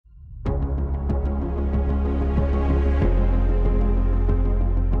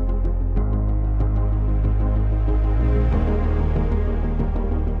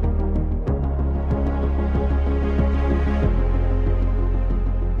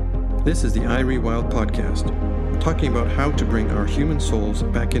This is the iRewild podcast, talking about how to bring our human souls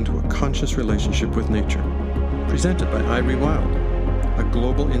back into a conscious relationship with nature. Presented by iRewild, a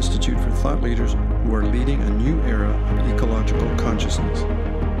global institute for thought leaders who are leading a new era of ecological consciousness.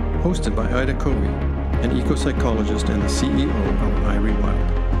 Hosted by Ida Covey, an eco-psychologist and the CEO of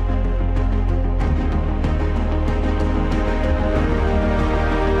iRewild.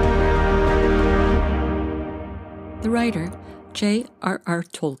 The writer, J.R.R.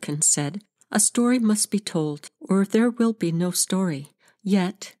 Tolkien, said, "A story must be told, or there will be no story.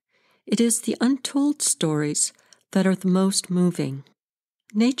 Yet, it is the untold stories that are the most moving."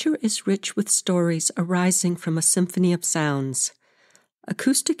 Nature is rich with stories arising from a symphony of sounds.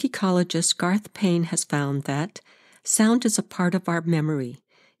 Acoustic ecologist Garth Payne has found that sound is a part of our memory.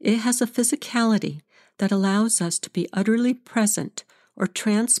 It has a physicality that allows us to be utterly present or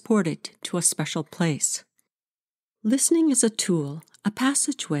transported to a special place. Listening is a tool, a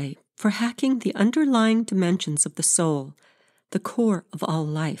passageway for hacking the underlying dimensions of the soul, the core of all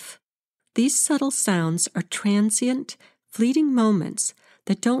life. These subtle sounds are transient, fleeting moments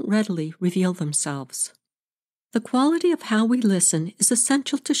that don't readily reveal themselves. The quality of how we listen is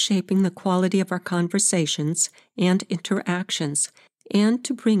essential to shaping the quality of our conversations and interactions, and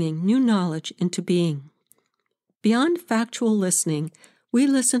to bringing new knowledge into being. Beyond factual listening, we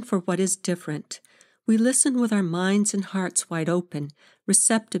listen for what is different. We listen with our minds and hearts wide open,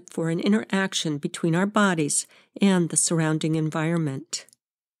 receptive for an interaction between our bodies and the surrounding environment.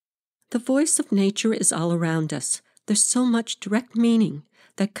 The voice of nature is all around us. There's so much direct meaning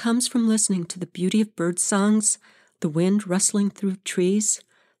that comes from listening to the beauty of bird songs, the wind rustling through trees,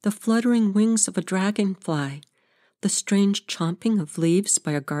 the fluttering wings of a dragonfly, the strange chomping of leaves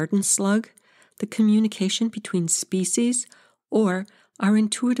by a garden slug, the communication between species, or our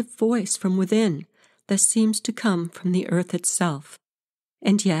intuitive voice from within that seems to come from the earth itself.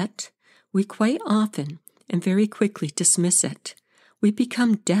 And yet, we quite often and very quickly dismiss it. We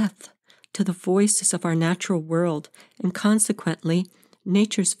become deaf to the voices of our natural world, and consequently,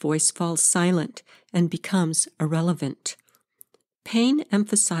 nature's voice falls silent and becomes irrelevant. Payne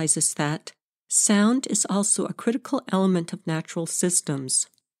emphasizes that sound is also a critical element of natural systems.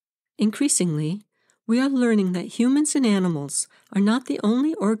 Increasingly, we are learning that humans and animals are not the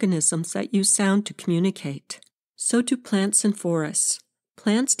only organisms that use sound to communicate. So do plants and forests.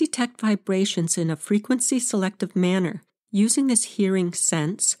 Plants detect vibrations in a frequency-selective manner, using this hearing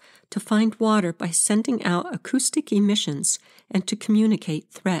sense to find water by sending out acoustic emissions and to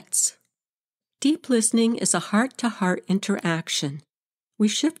communicate threats. Deep listening is a heart-to-heart interaction. We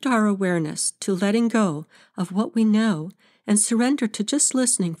shift our awareness to letting go of what we know and surrender to just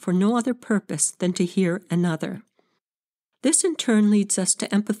listening for no other purpose than to hear another. This in turn leads us to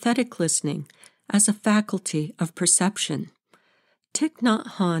empathetic listening as a faculty of perception. Thich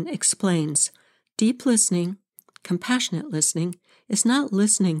Nhat Hanh explains, deep listening, compassionate listening, is not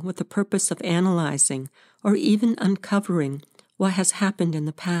listening with the purpose of analyzing or even uncovering what has happened in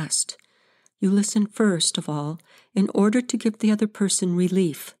the past. You listen first of all in order to give the other person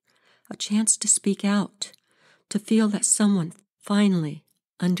relief, a chance to speak out, to feel that someone finally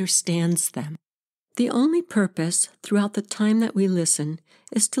understands them. The only purpose throughout the time that we listen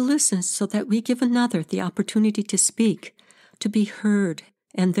is to listen so that we give another the opportunity to speak, to be heard,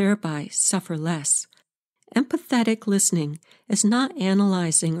 and thereby suffer less. Empathetic listening is not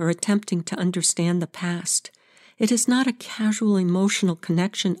analyzing or attempting to understand the past. It is not a casual emotional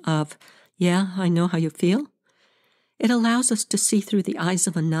connection of, "Yeah, I know how you feel." It allows us to see through the eyes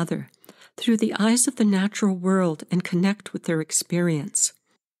of another, through the eyes of the natural world, and connect with their experience.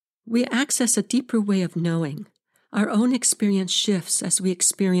 We access a deeper way of knowing. Our own experience shifts as we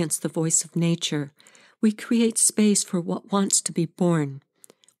experience the voice of nature. We create space for what wants to be born.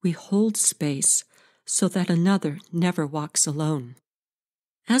 We hold space so that another never walks alone.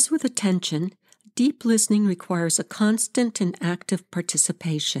 As with attention, deep listening requires a constant and active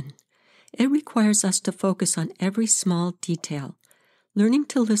participation. It requires us to focus on every small detail. Learning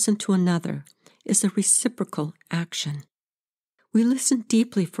to listen to another is a reciprocal action. We listen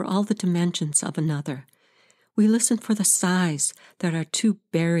deeply for all the dimensions of another. We listen for the sighs that are too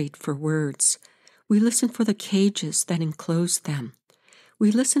buried for words. We listen for the cages that enclose them. We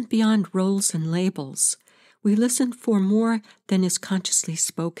listen beyond roles and labels. We listen for more than is consciously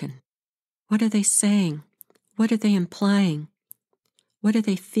spoken. What are they saying? What are they implying? What are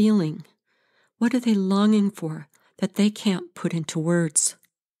they feeling? What are they longing for that they can't put into words?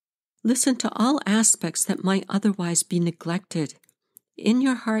 Listen to all aspects that might otherwise be neglected. In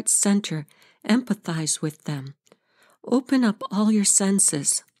your heart's center, empathize with them. Open up all your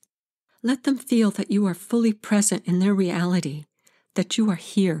senses. Let them feel that you are fully present in their reality, that you are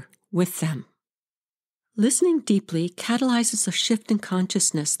here with them. Listening deeply catalyzes a shift in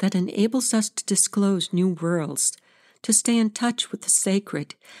consciousness that enables us to disclose new worlds, to stay in touch with the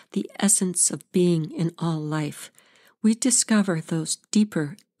sacred, the essence of being in all life. We discover those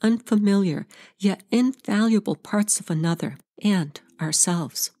deeper, unfamiliar, yet invaluable parts of another and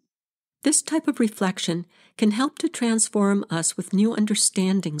ourselves. This type of reflection can help to transform us with new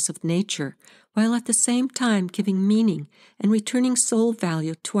understandings of nature, while at the same time giving meaning and returning soul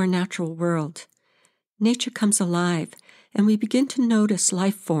value to our natural world. Nature comes alive, and we begin to notice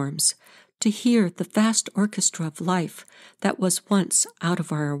life forms, to hear the vast orchestra of life that was once out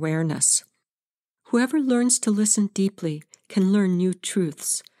of our awareness. Whoever learns to listen deeply can learn new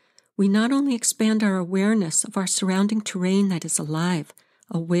truths. We not only expand our awareness of our surrounding terrain that is alive,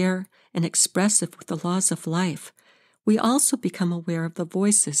 aware, and expressive with the laws of life, we also become aware of the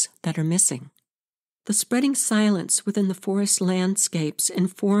voices that are missing. The spreading silence within the forest landscapes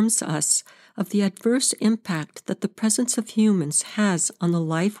informs us of the adverse impact that the presence of humans has on the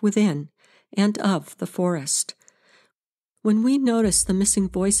life within and of the forest. When we notice the missing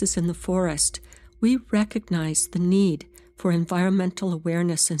voices in the forest, we recognize the need for environmental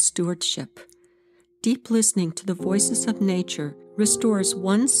awareness and stewardship. Deep listening to the voices of nature restores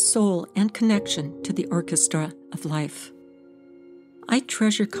one's soul and connection to the orchestra of life. I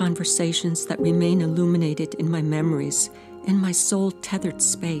treasure conversations that remain illuminated in my memories and my soul-tethered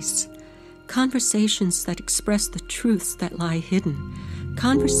space. Conversations that express the truths that lie hidden.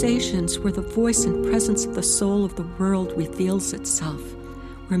 Conversations where the voice and presence of the soul of the world reveals itself,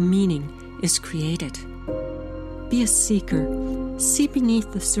 where meaning is created. Be a seeker. See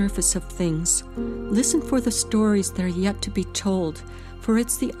beneath the surface of things. Listen for the stories that are yet to be told, for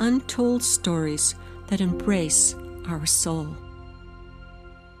it's the untold stories that embrace our soul.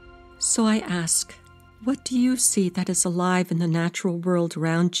 So I ask, what do you see that is alive in the natural world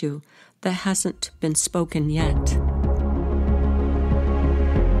around you that hasn't been spoken yet?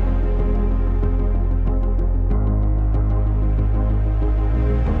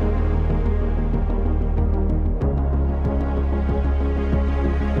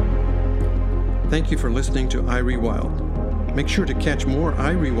 Thank you for listening to iRewild. Make sure to catch more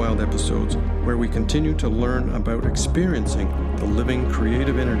iRewild episodes where we continue to learn about experiencing the living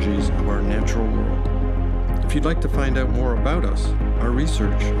creative energies of our natural world. If you'd like to find out more about us, our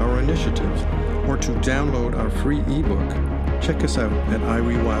research, our initiatives, or to download our free ebook, check us out at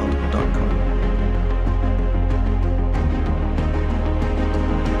iRewild.com.